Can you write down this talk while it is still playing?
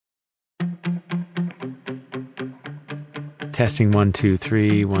Testing 1, 2,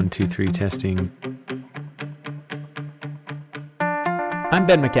 3, 1, 2, 3, testing. I'm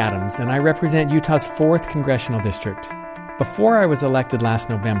Ben McAdams, and I represent Utah's 4th Congressional District. Before I was elected last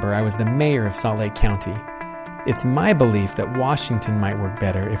November, I was the mayor of Salt Lake County. It's my belief that Washington might work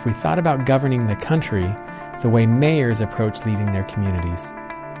better if we thought about governing the country the way mayors approach leading their communities.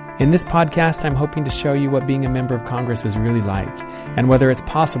 In this podcast, I'm hoping to show you what being a member of Congress is really like, and whether it's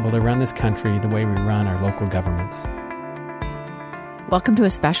possible to run this country the way we run our local governments. Welcome to a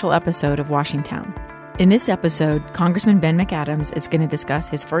special episode of WashingTown. In this episode, Congressman Ben McAdams is going to discuss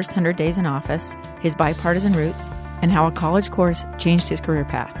his first 100 days in office, his bipartisan roots, and how a college course changed his career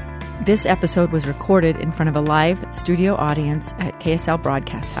path. This episode was recorded in front of a live studio audience at KSL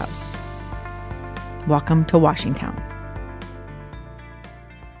Broadcast House. Welcome to WashingTown.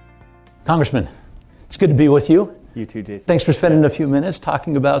 Congressman, it's good to be with you. You too, Jason. Thanks for spending a few minutes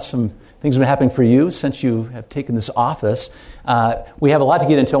talking about some things that have been happening for you since you have taken this office. We have a lot to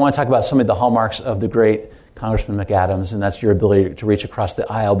get into. I want to talk about some of the hallmarks of the great Congressman McAdams, and that's your ability to reach across the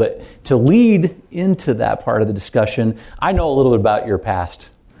aisle. But to lead into that part of the discussion, I know a little bit about your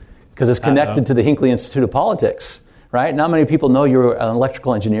past because it's connected to the Hinckley Institute of Politics, right? Not many people know you're an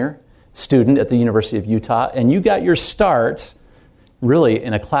electrical engineer student at the University of Utah, and you got your start really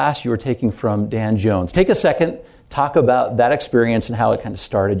in a class you were taking from Dan Jones. Take a second, talk about that experience and how it kind of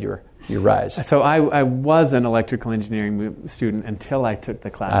started your rise. So I was an electrical engineering student until I took the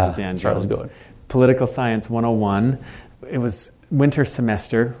class with Dan Jones. Political Science 101. It was winter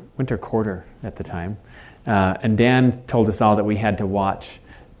quarter at the time. And Dan told us all that we had to watch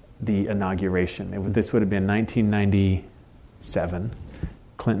the inauguration. This would have been 1997,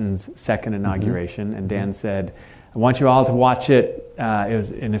 Clinton's second inauguration. And Dan said, I want you all to watch it. I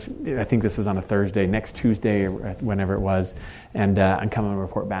think this was on a Thursday, next Tuesday or whenever it was, and I'm coming to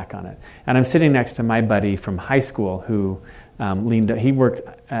report back on it. And I'm sitting next to my buddy from high school who we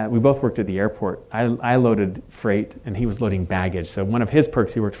both worked at the airport. I loaded freight and he was loading baggage. So one of his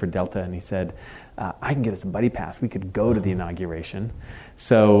perks, he worked for Delta, and he said, I can get us a buddy pass. We could go to the inauguration.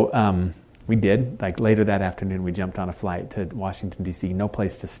 So we did. Like later that afternoon, we jumped on a flight to Washington, D.C., no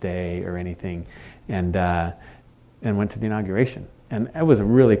place to stay or anything, and went to the inauguration. And it was a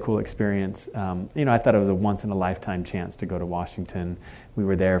really cool experience. I thought it was a once-in-a-lifetime chance to go to Washington. We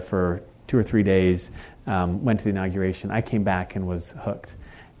were there for 2 or 3 days, went to the inauguration. I came back and was hooked.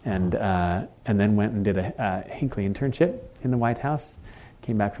 And then went and did a Hinckley internship in the White House.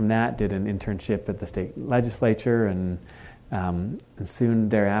 Came back from that, did an internship at the state legislature, and soon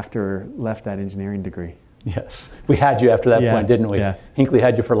thereafter left that engineering degree. Yes. We had you after that point, didn't we? Yeah. Hinckley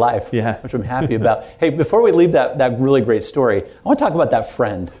had you for life, which I'm happy about. Hey, before we leave that really great story, I want to talk about that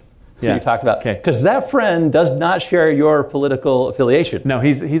friend that you talked about. Because that friend does not share your political affiliation. No,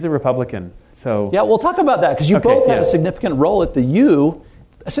 he's a Republican. So yeah, we'll talk about that because you both had a significant role at the U.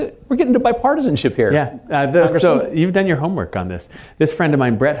 So we're getting to bipartisanship here. Yeah. So you've done your homework on this. This friend of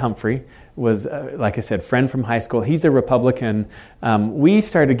mine, Brett Humphrey, was, like I said, friend from high school. He's a Republican. We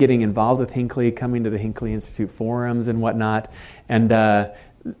started getting involved with Hinckley, coming to the Hinckley Institute forums and whatnot. And I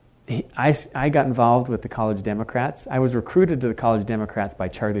got involved with the College Democrats. I was recruited to the College Democrats by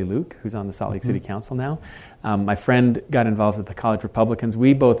Charlie Luke, who's on the Salt Lake City Council now. My friend got involved with the College Republicans.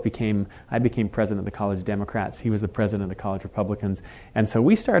 I became president of the College Democrats. He was the president of the College Republicans. And so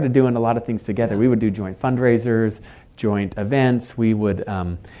we started doing a lot of things together. We would do joint fundraisers, joint events. We would...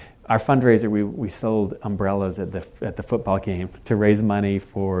 Our fundraiser, we sold umbrellas at the football game to raise money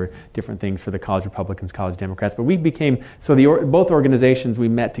for different things for the College Republicans, College Democrats. But we became, both organizations, we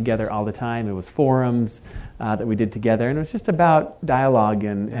met together all the time. It was forums that we did together, and it was just about dialogue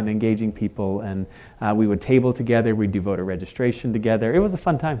and engaging people. And we would table together, we'd do voter registration together. It was a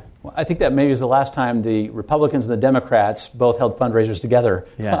fun time. Well, I think that maybe was the last time the Republicans and the Democrats both held fundraisers together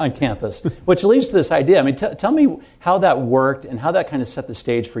on campus, which leads to this idea. I mean, tell me how that worked and how that kind of set the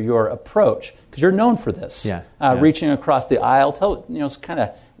stage for your approach, because you're known for this, reaching across the aisle. Tell kind of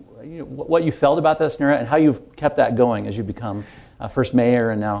what you felt about that scenario and how you've kept that going as you become first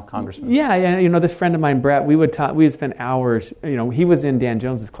mayor and now congressman. Yeah. This friend of mine, Brett, we would spend hours. He was in Dan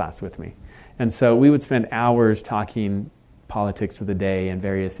Jones's class with me, and so we would spend hours talking politics of the day and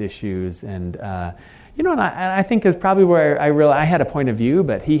various issues. And I think it was probably where I realized I had a point of view,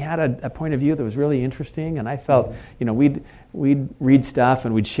 but he had a point of view that was really interesting. And I felt, we'd read stuff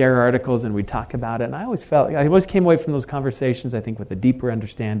and we'd share articles and we'd talk about it. And I always came away from those conversations, I think, with a deeper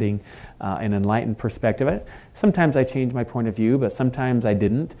understanding, an enlightened perspective. Sometimes I changed my point of view, but sometimes I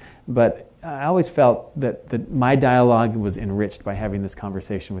didn't. But I always felt that my dialogue was enriched by having this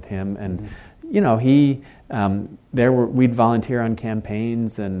conversation with him. And we'd volunteer on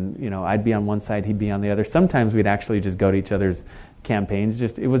campaigns, and I'd be on one side, he'd be on the other. Sometimes we'd actually just go to each other's campaigns.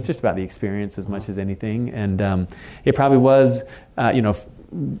 It was just about the experience as much as anything. And it probably was,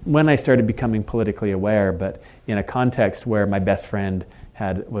 when I started becoming politically aware, but in a context where my best friend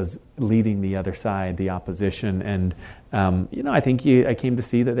was leading the other side, the opposition. And, I think I came to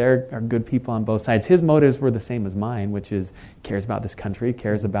see that there are good people on both sides. His motives were the same as mine, which is cares about this country,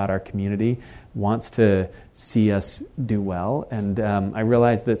 cares about our community, wants to see us do well. And I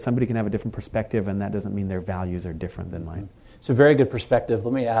realized that somebody can have a different perspective, and that doesn't mean their values are different than mine. It's a very good perspective.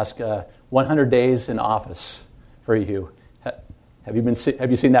 Let me ask, 100 days in office for you. Have you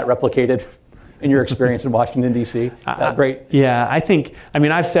seen that replicated in your experience in Washington, D.C.? Great. Yeah,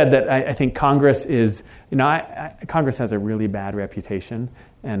 I've said that I think Congress is, Congress has a really bad reputation.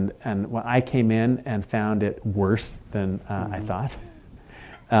 And when I came in and found it worse than I thought.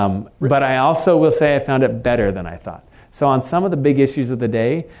 But I also will say I found it better than I thought. So on some of the big issues of the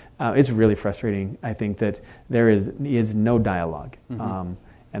day, it's really frustrating. I think that there is no dialogue. And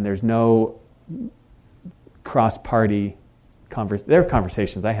there's no cross-party there are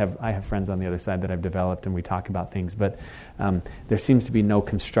conversations. I have friends on the other side that I've developed, and we talk about things, but there seems to be no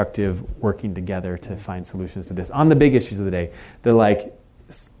constructive working together to find solutions to this. On the big issues of the day,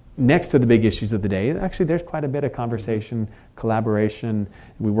 next to the big issues of the day, actually there's quite a bit of conversation, collaboration,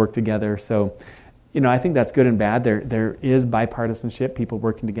 we work together. So, I think that's good and bad. There is bipartisanship, people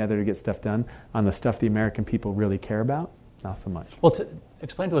working together to get stuff done. On the stuff the American people really care about, not so much. Well,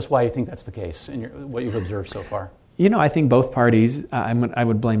 explain to us why you think that's the case and what you've observed so far. I think both parties, I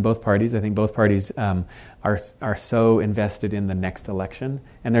would blame both parties. I think both parties are so invested in the next election,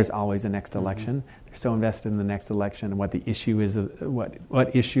 and there's always a next election. They're so invested in the next election and what the issue is,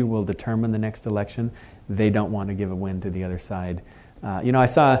 what issue will determine the next election. They don't want to give a win to the other side. I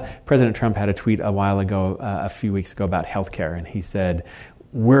saw President Trump had a tweet a few weeks ago about health care, and he said,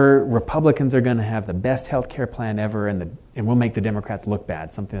 Republicans are going to have the best health care plan ever, and we'll make the Democrats look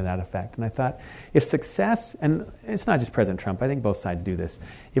bad, something to that effect. And I thought, if success, and it's not just President Trump, I think both sides do this,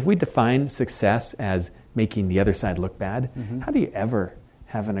 if we define success as making the other side look bad, how do you ever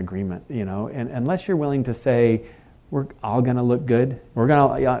have an agreement? And unless you're willing to say, we're all going to look good,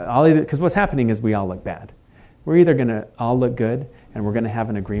 because what's happening is we all look bad. We're either going to all look good, and we're going to have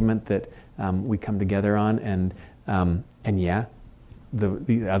an agreement that we come together on, and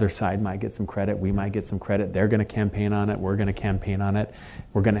the other side might get some credit, we might get some credit, they're going to campaign on it, we're going to campaign on it,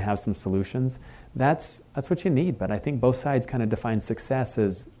 we're going to have some solutions. That's what you need, but I think both sides kind of define success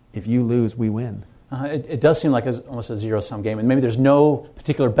as if you lose, we win. It does seem like almost a zero-sum game, and maybe there's no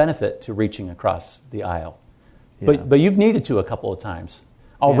particular benefit to reaching across the aisle. Yeah. But you've needed to a couple of times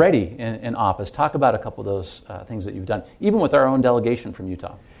already in office. Talk about a couple of those things that you've done, even with our own delegation from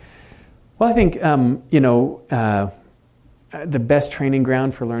Utah. Well, I think, the best training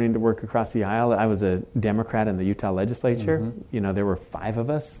ground for learning to work across the aisle, I was a Democrat in the Utah legislature. There were 5 of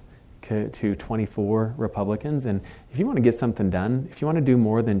us to 24 Republicans. And if you want to get something done, if you want to do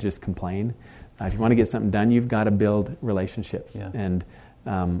more than just complain, if you want to get something done, you've got to build relationships. Yeah. And,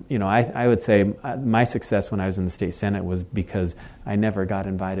 I would say my success when I was in the state Senate was because I never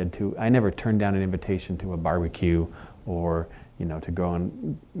turned down an invitation to a barbecue or to go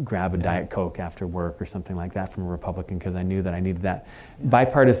and grab a Diet Coke after work or something like that from a Republican, because I knew that I needed that. Yeah.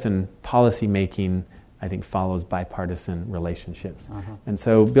 Bipartisan policy making, I think, follows bipartisan relationships. And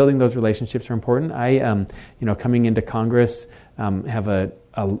so building those relationships are important. I, coming into Congress, have a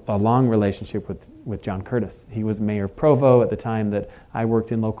long relationship with John Curtis. He was mayor of Provo at the time that I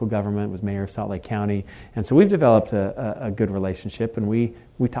worked in local government, was mayor of Salt Lake County. And so we've developed a good relationship, and we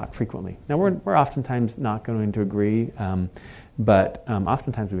talk frequently. Now, we're oftentimes not going to agree, but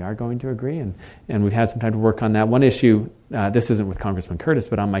oftentimes we are going to agree, and we've had some time to work on that. One issue, this isn't with Congressman Curtis,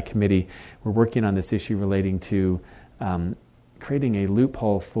 but on my committee, we're working on this issue relating to creating a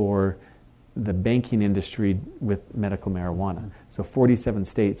loophole for the banking industry with medical marijuana. So 47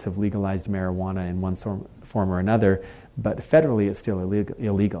 states have legalized marijuana in one form or another, but federally it's still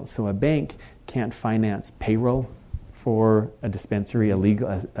illegal. So a bank can't finance payroll for a dispensary, a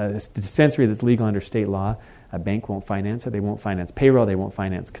dispensary that's legal under state law. A bank won't finance it. They won't finance payroll. They won't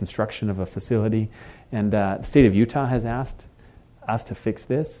finance construction of a facility. And the state of Utah has asked us to fix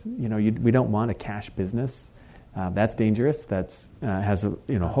this. We don't want a cash business. That's dangerous. That's has a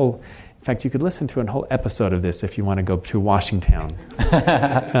whole. In fact, you could listen to a whole episode of this if you want to go to WashingTown.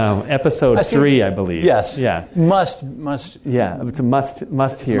 Episode 3, I believe. Yes. Yeah. Must. Yeah, it's a must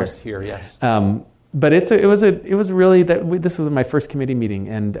hear. Must hear. Yes. but it was really this was my first committee meeting,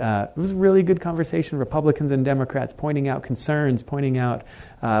 and it was a really good conversation. Republicans and Democrats pointing out concerns, pointing out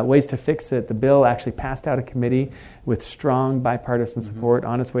ways to fix it. The bill actually passed out of committee with strong bipartisan support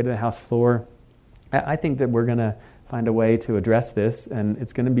on its way to the House floor. I think that we're going to find a way to address this, and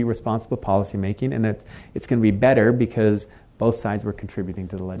it's going to be responsible policymaking, and it's going to be better because both sides were contributing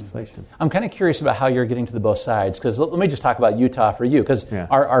to the legislation. I'm kind of curious about how you're getting to the both sides, because let me just talk about Utah for you, because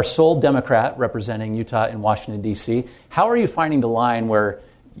our sole Democrat representing Utah in Washington, D.C., how are you finding the line where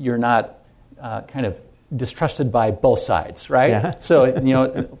you're not kind of distrusted by both sides, right? Yeah. So,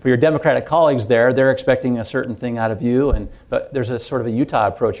 for your Democratic colleagues there, they're expecting a certain thing out of you, but there's a sort of a Utah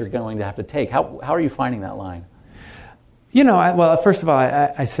approach you're going to have to take. How are you finding that line? Well, first of all,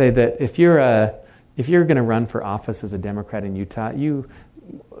 I say that if you're going to run for office as a Democrat in Utah,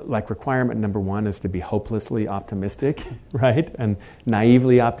 requirement number one is to be hopelessly optimistic, right? And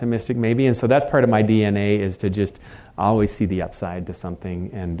naively optimistic, maybe. And so that's part of my DNA, is to just always see the upside to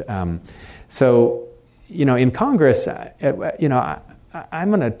something. And in Congress, I'm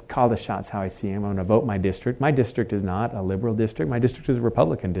going to call the shots how I see them. I'm going to vote my district. My district is not a liberal district. My district is a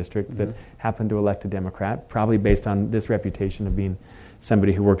Republican district that happened to elect a Democrat, probably based on this reputation of being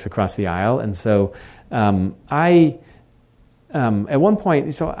somebody who works across the aisle. And so at one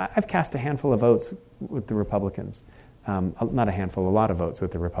point, I've cast a handful of votes with the Republicans. Not a handful, a lot of votes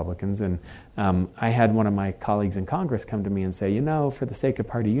with the Republicans. And I had one of my colleagues in Congress come to me and say, for the sake of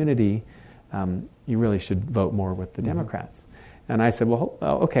party unity, you really should vote more with the Democrats. And I said, well,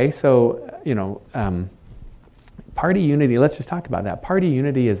 okay, so, party unity, let's just talk about that. Party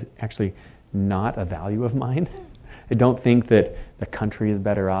unity is actually not a value of mine. I don't think that the country is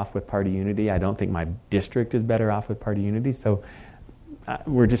better off with party unity. I don't think my district is better off with party unity. So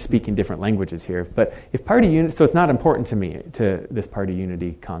we're just speaking different languages here. But if party unity, so it's not important to me, to this party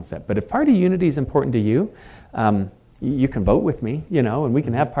unity concept. But if party unity is important to you, you can vote with me, and we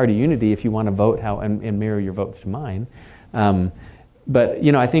can have party unity if you want to vote and mirror your votes to mine. But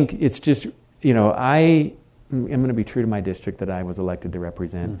I think it's just, I am going to be true to my district that I was elected to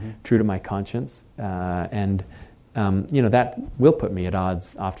represent, true to my conscience, and that will put me at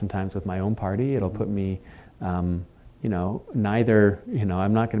odds oftentimes with my own party. It'll put me, neither,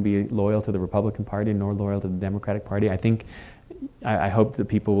 I'm not going to be loyal to the Republican Party nor loyal to the Democratic Party. I think, I hope that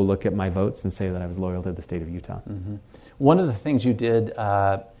people will look at my votes and say that I was loyal to the state of Utah. One of the things you did,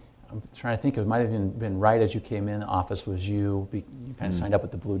 I'm trying to think of, it might have been right as you came in office, was you kind of signed up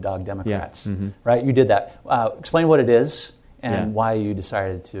with the Blue Dog Democrats, right? You did that. Explain what it is and why you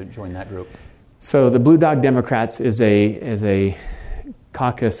decided to join that group. So the Blue Dog Democrats is a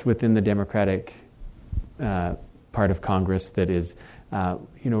caucus within the Democratic part of Congress that is,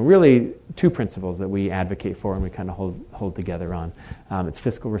 really two principles that we advocate for and we kind of hold together on. It's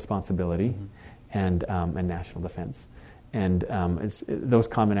fiscal responsibility and national defense. And it's those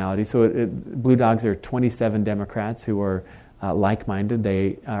commonalities. So Blue Dogs are 27 Democrats who are like-minded.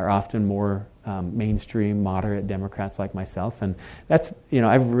 They are often more mainstream, moderate Democrats like myself. And that's,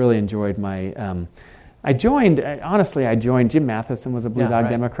 I've really enjoyed my... I joined Jim Matheson was a Blue Dog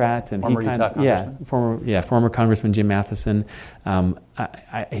Democrat, and former Utah Congressman. former Congressman Jim Matheson.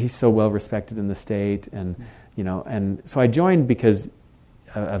 He's so well respected in the state, and and so I joined because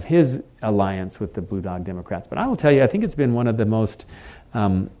of his alliance with the Blue Dog Democrats. But I will tell you, I think it's been one of the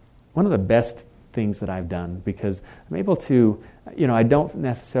best things that I've done, because I'm able to, I don't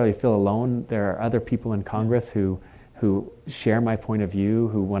necessarily feel alone. There are other people in Congress who share my point of view,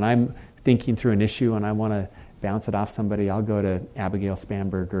 who, when I'm thinking through an issue and I want to bounce it off somebody, I'll go to Abigail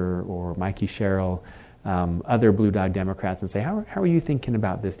Spanberger or Mikey Sherrill, other Blue Dog Democrats, and say, how are you thinking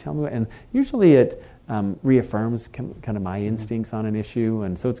about this? Tell me what. And usually it reaffirms kind of my instincts on an issue,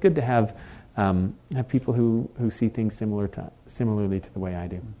 and so it's good to have people who see things similarly to the way I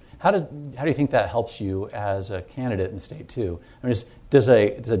do. How do you think that helps you as a candidate in the state too? I mean, does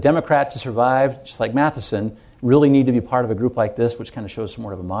a Democrat, to survive, just like Matheson, really need to be part of a group like this, which kind of shows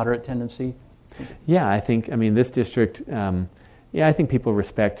more of a moderate tendency? Yeah, I think, this district, I think people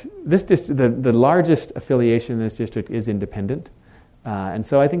respect this district. The largest affiliation in this district is independent. And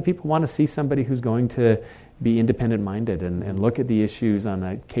so I think people want to see somebody who's going to be independent-minded and look at the issues on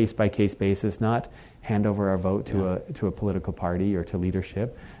a case-by-case basis, not hand over our vote to a political party or to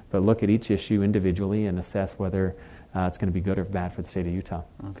leadership, but look at each issue individually and assess whether it's going to be good or bad for the state of Utah.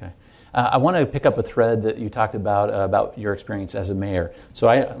 Okay. I want to pick up a thread that you talked about your experience as a mayor. So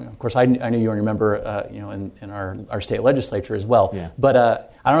I knew you were a member, in our state legislature as well. Yeah. But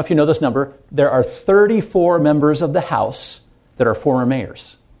I don't know if you know this number. There are 34 members of the House that are former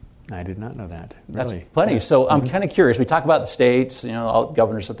mayors. I did not know that. That's Really. plenty. So I'm kind of curious. We talk about the states. All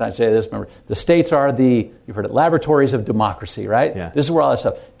governors sometimes say this. Remember, the states are you've heard it, laboratories of democracy, right? Yeah. This is where all that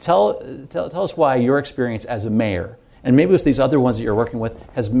stuff. Tell us why your experience as a mayor, and maybe it's these other ones that you're working with,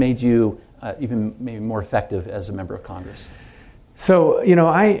 has made you even maybe more effective as a member of Congress. So,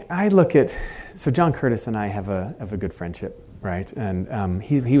 I look at, John Curtis and I have a good friendship, right? And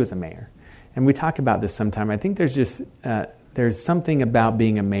he was a mayor. And we talk about this sometime. I think there's something about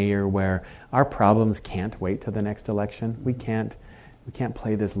being a mayor where our problems can't wait till the next election. We can't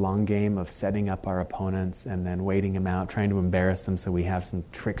play this long game of setting up our opponents and then waiting them out, trying to embarrass them so we have some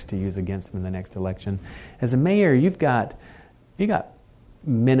tricks to use against them in the next election. As a mayor, you got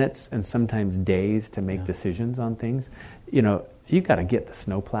minutes and sometimes days to make decisions on things. You've got to get the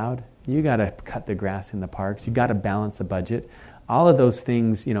snow plowed. You got to cut the grass in the parks. You got to balance the budget. All of those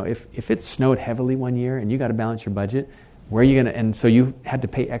things, if it snowed heavily one year and you got to balance your budget, where are you going to, and so you had to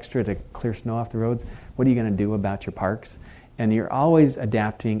pay extra to clear snow off the roads, what are you going to do about your parks? And you're always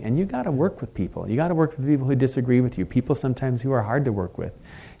adapting, and you got to work with people. You got to work with people who disagree with you, people sometimes who are hard to work with.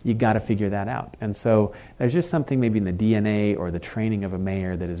 You got to figure that out. And so there's just something maybe in the DNA or the training of a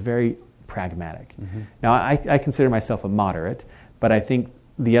mayor that is very pragmatic. Mm-hmm. Now, I consider myself a moderate, but I think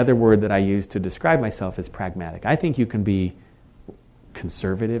the other word that I use to describe myself is pragmatic. I think you can be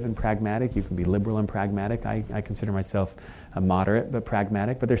conservative and pragmatic. You can be liberal and pragmatic. I consider myself a moderate but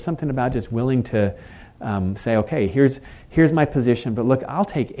pragmatic. But there's something about just willing to say, okay, here's my position, but look, I'll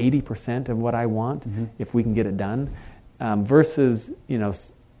take 80% of what I want if we can get it done. Versus,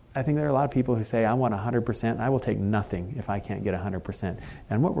 I think there are a lot of people who say, I want 100%. I will take nothing if I can't get 100%.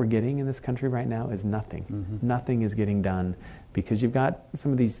 And what we're getting in this country right now is nothing. Mm-hmm. Nothing is getting done because you've got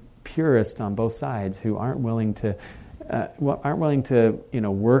some of these purists on both sides who aren't willing to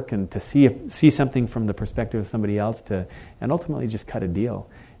work and to see something from the perspective of somebody else and ultimately just cut a deal.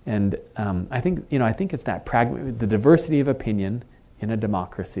 And I think it's that the diversity of opinion in a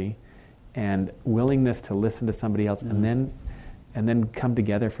democracy, and willingness to listen to somebody else, and then come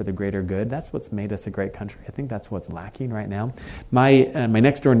together for the greater good. That's what's made us a great country. I think that's what's lacking right now. My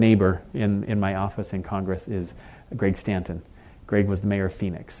next door neighbor in my office in Congress is Greg Stanton. Greg was the mayor of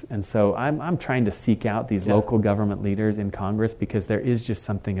Phoenix. And so I'm trying to seek out these local government leaders in Congress because there is just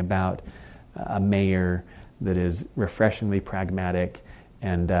something about a mayor that is refreshingly pragmatic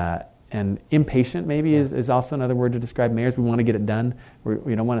and impatient maybe is also another word to describe mayors. We want to get it done.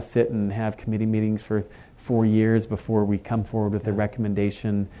 We don't want to sit and have committee meetings for 4 years before we come forward with a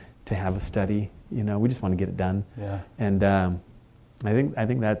recommendation to have a study. We just want to get it done. Yeah. And I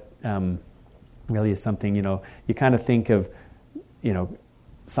think that really is something, you kind of think of,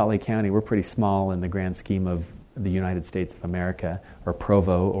 Salt Lake County, we're pretty small in the grand scheme of the United States of America, or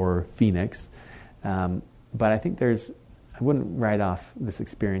Provo, or Phoenix. But I think I wouldn't write off this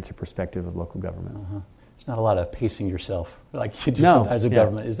experience or perspective of local government. Uh-huh. There's not a lot of pacing yourself like you do sometimes with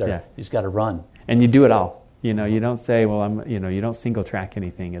government, is there? Yeah. You just got to run. And you do it all. You don't say, well, you don't single track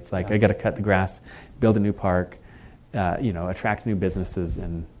anything. It's like, I got to cut the grass, build a new park, attract new businesses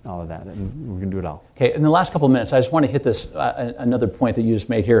and all of that. And we're going to do it all. Okay, in the last couple of minutes, I just want to hit this, another point that you just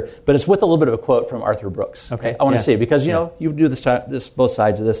made here, but it's with a little bit of a quote from Arthur Brooks. Okay. I want to see it because, you do this both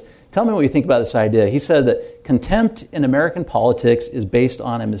sides of this. Tell me what you think about this idea. He said that contempt in American politics is based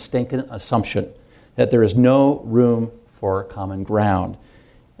on a mistaken assumption that there is no room for common ground.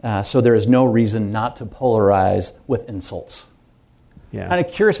 So there is no reason not to polarize with insults. Yeah. Kind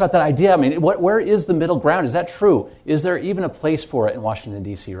of curious about that idea. I mean, where is the middle ground? Is that true? Is there even a place for it in Washington,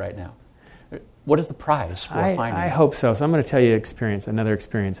 D.C. right now? What is the prize for finding it? I hope so. So I'm going to tell you another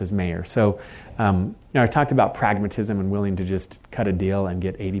experience as mayor. So I talked about pragmatism and willing to just cut a deal and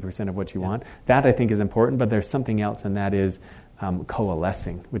get 80% of what you want. That, I think, is important, but there's something else, and that is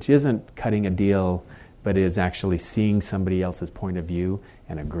coalescing, which isn't cutting a deal, but is actually seeing somebody else's point of view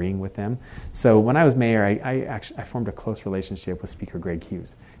and agreeing with them. So when I was mayor, I formed a close relationship with Speaker Greg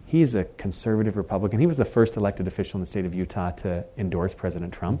Hughes. He's a conservative Republican. He was the first elected official in the state of Utah to endorse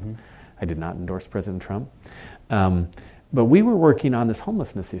President Trump. Mm-hmm. I did not endorse President Trump. But we were working on this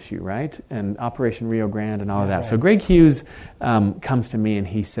homelessness issue, right? And Operation Rio Grande and all of that. Right. So Greg Hughes comes to me and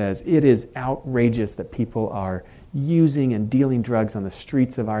he says, it is outrageous that people are using and dealing drugs on the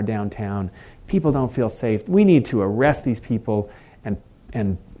streets of our downtown. People don't feel safe. We need to arrest these people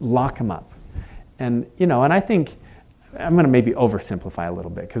and lock them up. And, and I think I'm going to maybe oversimplify a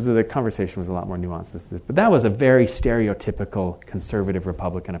little bit because the conversation was a lot more nuanced than this. But that was a very stereotypical conservative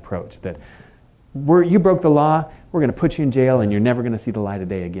Republican approach that you broke the law, we're going to put you in jail, and you're never going to see the light of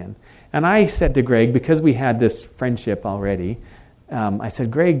day again. And I said to Greg, because we had this friendship already, I said,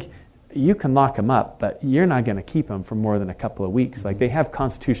 Greg, you can lock them up, but you're not going to keep them for more than a couple of weeks. Like, they have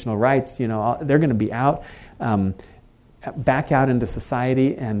constitutional rights, they're going to be out, back out into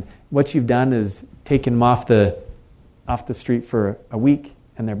society, and what you've done is taken them off the street for a week,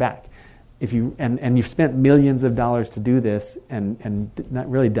 and they're back. If you and you've spent millions of dollars to do this and not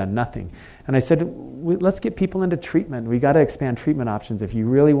really done nothing. And I said, let's get people into treatment. We got to expand treatment options. If you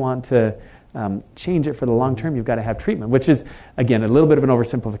really want to change it for the long term, you've got to have treatment, which is, again, a little bit of an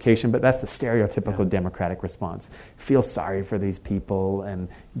oversimplification, but that's the stereotypical Democratic response. Feel sorry for these people and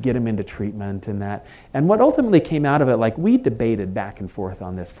get them into treatment and that. And what ultimately came out of it, like, we debated back and forth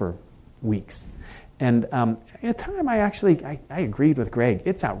on this for weeks. And at the time, I agreed with Greg.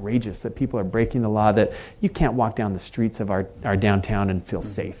 It's outrageous that people are breaking the law, that you can't walk down the streets of our downtown and feel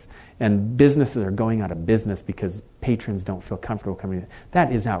safe. And businesses are going out of business because patrons don't feel comfortable coming in.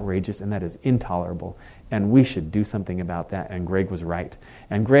 That is outrageous, and that is intolerable. And we should do something about that. And Greg was right.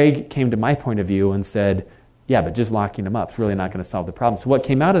 And Greg came to my point of view and said, yeah, but just locking them up is really not going to solve the problem. So what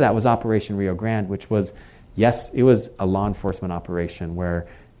came out of that was Operation Rio Grande, which was, yes, it was a law enforcement operation where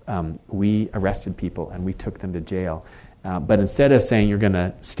we arrested people and we took them to jail. But instead of saying you're going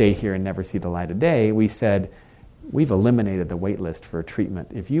to stay here and never see the light of day, we said, we've eliminated the wait list for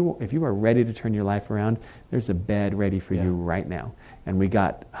treatment. If you are ready to turn your life around, there's a bed ready for you right now. And we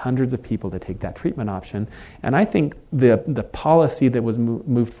got hundreds of people to take that treatment option. And I think the policy that was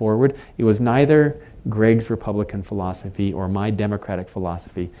moved forward, it was neither Greg's Republican philosophy or my Democratic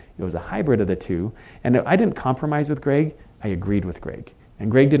philosophy. It was a hybrid of the two. And I didn't compromise with Greg. I agreed with Greg. And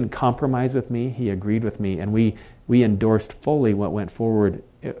Greg didn't compromise with me. He agreed with me. And we endorsed fully what went forward,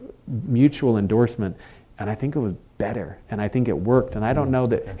 mutual endorsement. And I think it was better, and I think it worked. And I don't know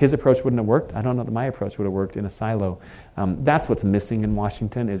that his approach wouldn't have worked. I don't know that my approach would have worked in a silo. That's what's missing in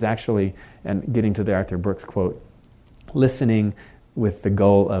Washington, is actually, and getting to the Arthur Brooks quote, listening with the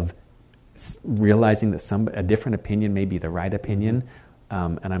goal of realizing that a different opinion may be the right opinion,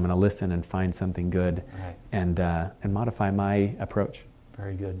 and I'm going to listen and find something good, and modify my approach.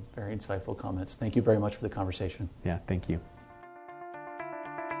 Very good. Very insightful comments. Thank you very much for the conversation. Yeah, thank you.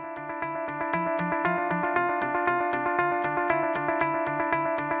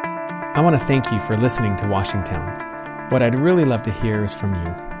 I want to thank you for listening to WashingTown. What I'd really love to hear is from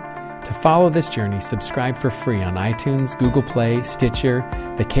you. To follow this journey, subscribe for free on iTunes, Google Play, Stitcher,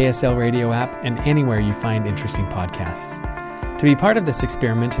 the KSL radio app, and anywhere you find interesting podcasts. To be part of this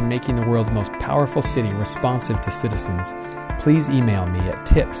experiment in making the world's most powerful city responsive to citizens, please email me at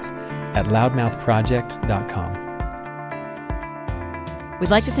tips@loudmouthproject.com. We'd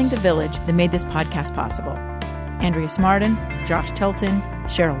like to thank the Village that made this podcast possible. Andrea Smarden, Josh Tilton,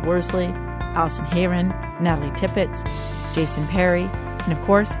 Cheryl Worsley, Allison Hayron, Natalie Tippett, Jason Perry, and of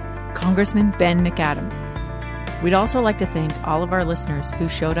course, Congressman Ben McAdams. We'd also like to thank all of our listeners who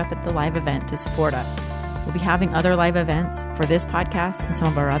showed up at the live event to support us. We'll be having other live events for this podcast and some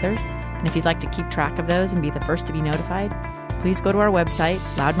of our others, and if you'd like to keep track of those and be the first to be notified, please go to our website,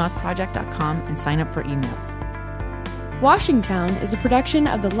 loudmouthproject.com, and sign up for emails. WashingTown is a production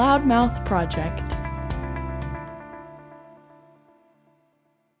of the Loudmouth Project.